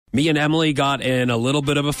Me and Emily got in a little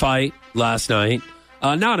bit of a fight last night.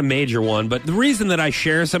 Not a major one, but the reason that I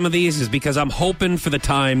share some of these is because I'm hoping for the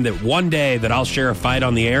time that one day that I'll share a fight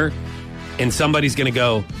on the air and somebody's going to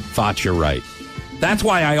go, Foch, you're right. That's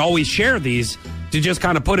why I always share these, to just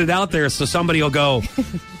kind of put it out there so somebody will go.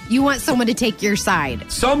 You want someone to take your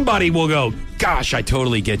side. Somebody will go, gosh, I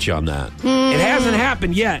totally get you on that. It hasn't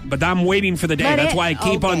happened yet, but I'm waiting for the day. That's why I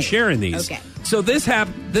keep on sharing these. Okay. So this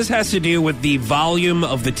has to do with the volume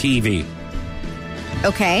of the TV.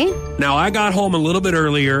 Okay. Now, I got home a little bit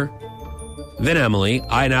earlier than Emily,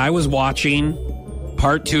 and I was watching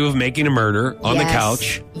part 2 of Making a Murder on the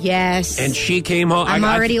couch. Yes. And she came home. I'm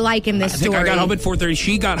already liking this story. I got home at 4:30.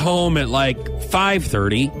 She got home at like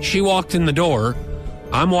 5:30. She walked in the door.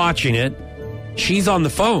 I'm watching it. She's on the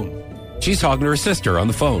phone. She's talking to her sister on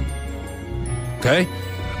the phone. Okay?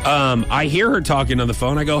 I hear her talking on the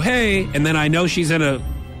phone. I go, hey. And then I know she's in a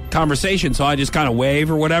conversation, so I just kind of wave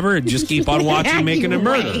or whatever and just keep on watching Making a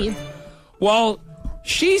Murder. Wave. Well,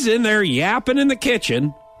 she's in there yapping in the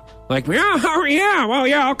kitchen. Like,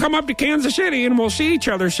 I'll come up to Kansas City and we'll see each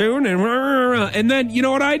other soon. And then, you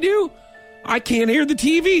know what I do? I can't hear the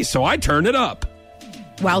TV, so I turn it up.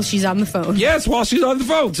 While she's on the phone. Yes, while she's on the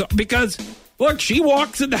phone. So, because, look, she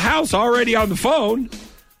walks in the house already on the phone,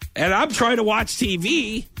 and I'm trying to watch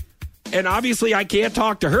TV, and obviously I can't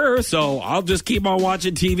talk to her, so I'll just keep on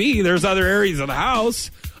watching TV. There's other areas of the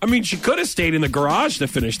house. I mean, she could have stayed in the garage to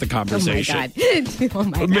finish the conversation. Oh,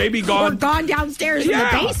 my God. Maybe gone. Or gone downstairs in the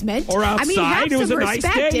basement. Or outside. I mean, it was a nice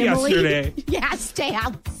day Emily. yesterday. Yeah, stay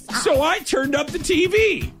outside. So I turned up the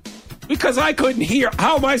TV because I couldn't hear.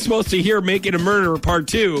 How am I supposed to hear Making a Murderer Part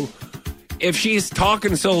 2 if she's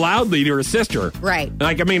talking so loudly to her sister? Right.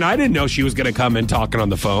 Like, I mean, I didn't know she was going to come in talking on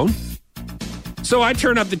the phone. So I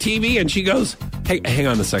turn up the TV and she goes, hey, hang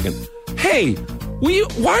on a second. Hey,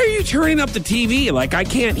 why are you turning up the TV? Like, I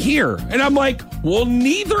can't hear. And I'm like, well,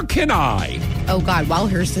 neither can I. Oh, God, while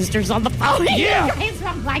her sister's on the phone. Yeah.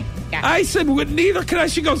 I'm like, I said, well, neither can I.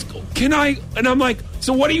 She goes, can I? And I'm like,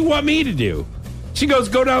 so what do you want me to do? She goes,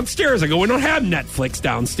 go downstairs. I go, we don't have Netflix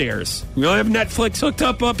downstairs. We only have Netflix hooked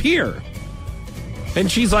up here.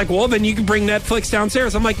 And she's like, well, then you can bring Netflix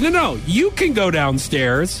downstairs. I'm like, no, you can go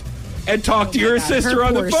downstairs and talk to your sister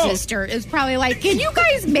on the phone. Her sister is probably like, can you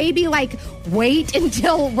guys maybe like wait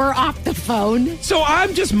until we're off the phone? So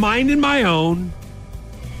I'm just minding my own.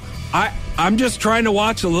 I'm just trying to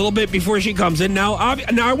watch a little bit before she comes in. Now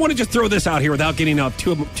I want to just throw this out here without getting off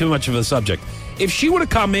too much of a subject. If she would have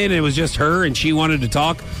come in and it was just her and she wanted to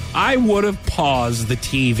talk, I would have paused the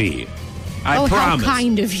TV. I promise. How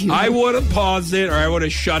kind of you. I would have paused it or I would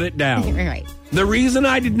have shut it down. Right. The reason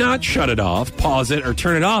I did not shut it off, pause it, or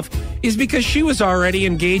turn it off is because she was already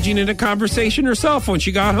engaging in a conversation herself when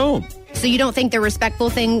she got home. So you don't think the respectful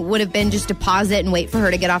thing would have been just to pause it and wait for her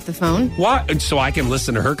to get off the phone? What? So I can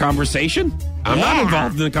listen to her conversation? I'm not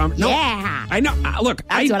involved in the conversation. No, yeah. I know. Look.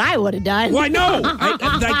 That's what I would have done. Well, I know.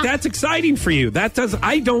 That's exciting for you.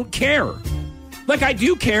 I don't care. Like, I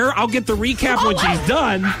do care. I'll get the recap when she's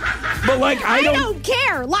done. But, like, I don't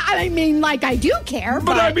care. I mean, like, I do care.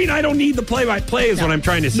 But I mean, I don't need the play-by-play is what I'm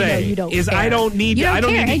trying to say. You don't care. I don't need to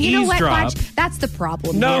And you know what, eavesdrop. Foch? That's the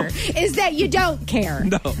problem No. here, is that you don't care.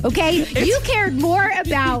 No. Okay? You cared more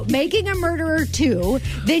about Making a Murderer 2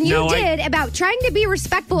 than you did about trying to be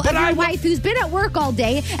respectful of your wife who's been at work all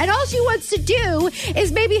day, and all she wants to do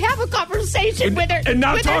is maybe have a conversation with her. And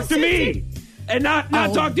not with talk her to me. And not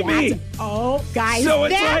talk to me. Oh, guys, So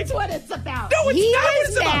that's what it's about. No, it's he not what was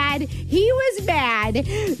it's about. mad. He was mad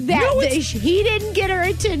that he didn't get her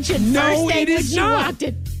attention. No, first thing it is when she not. walked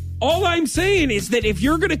in. All I'm saying is that if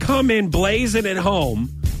you're going to come in blazing at home,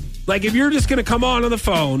 like if you're just going to come on the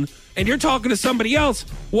phone and you're talking to somebody else,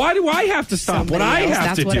 why do I have to stop what I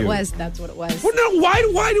have to do? That's what it was. Well, no,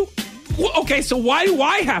 why do... Well, okay, so why do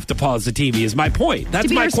I have to pause the TV is my point.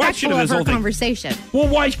 That's my question of this whole thing. Conversation. Well,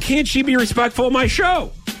 why can't she be respectful of my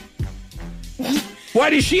show? Why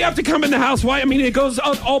does she have to come in the house? Why? I mean, it goes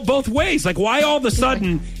all both ways. Like, why all of a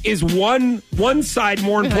sudden is one side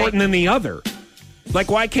more important than the other?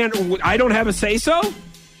 Like, why can't... I don't have a say-so?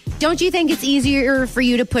 Don't you think it's easier for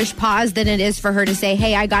you to push pause than it is for her to say,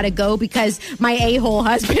 hey, I gotta go because my a-hole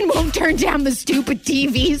husband won't turn down the stupid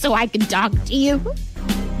TV so I can talk to you?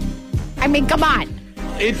 I mean, come on.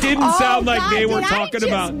 It didn't sound like they were did talking I just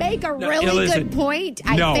about... make a really good point?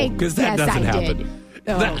 No, because that doesn't happen. Did.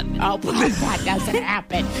 That doesn't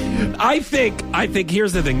happen. I think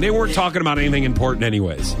here's the thing. They weren't talking about anything important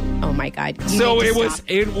anyways. Oh my God. So it was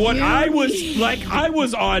I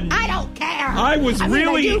was on. I don't care. I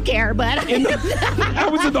do care, but I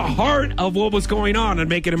was in the heart of what was going on and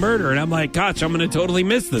Making a Murder, and I'm like, gosh, I'm going to totally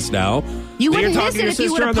miss this now. You that you're wouldn't talking to listen your if you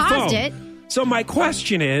sister would on have the paused phone. it. So my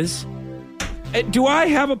question is, do I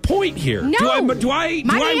have a point here? No. Do I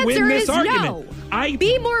My win answer this is argument? no.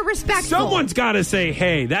 Be more respectful. Someone's got to say,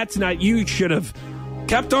 hey, that's not, you should have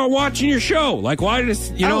kept on watching your show. Like, why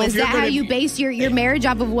does, you know, is that how you base your marriage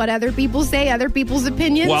off of what other people say, other people's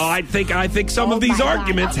opinions? Well, I think some of these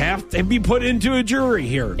arguments have to be put into a jury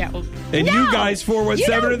here. No. And you guys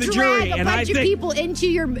 417 of the jury. And I bunch think of people into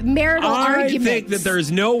your marital arguments. I think that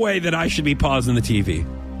there's no way that I should be pausing the TV.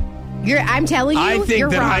 I'm telling you, I think you're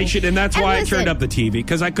that wrong. I should, and that's why listen, I turned up the TV,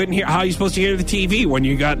 because I couldn't hear. How are you supposed to hear the TV when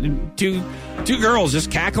you got two girls just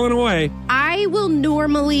cackling away? I will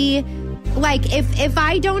normally, like, if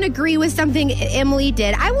I don't agree with something Emily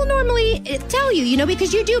did, I will normally tell you,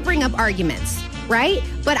 because you do bring up arguments, right?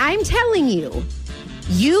 But I'm telling you,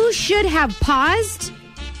 you should have paused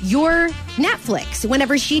your Netflix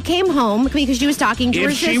whenever she came home because she was talking to her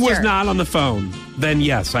sister. If she was not on the phone, then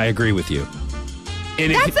yes, I agree with you.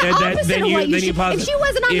 And that's the opposite of what you should. Pause if she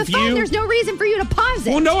wasn't on the phone, there's no reason for you to pause it.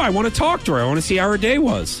 Well, no, I want to talk to her. I want to see how her day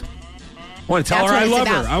was. I want to tell her I love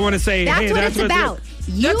her. I want to say, that's hey, what that's it's about.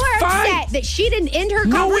 You are upset that she didn't end her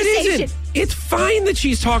conversation. No, it isn't. It's fine that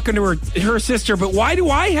she's talking to her sister, but why do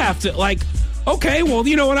I have to, like, okay, well,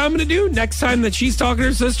 you know what I'm going to do? Next time that she's talking to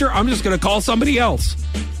her sister, I'm just going to call somebody else.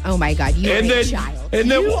 Oh, my God. You're a child. And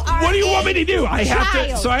then what do you want me to do? I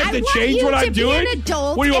have to change what I'm doing?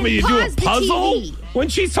 What do you want me to do, a puzzle? When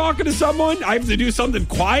she's talking to someone, I have to do something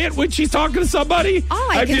quiet when she's talking to somebody? All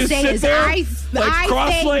I can say is I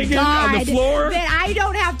cross-legged thank God on the floor? that I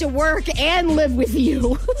don't have to work and live with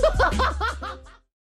you.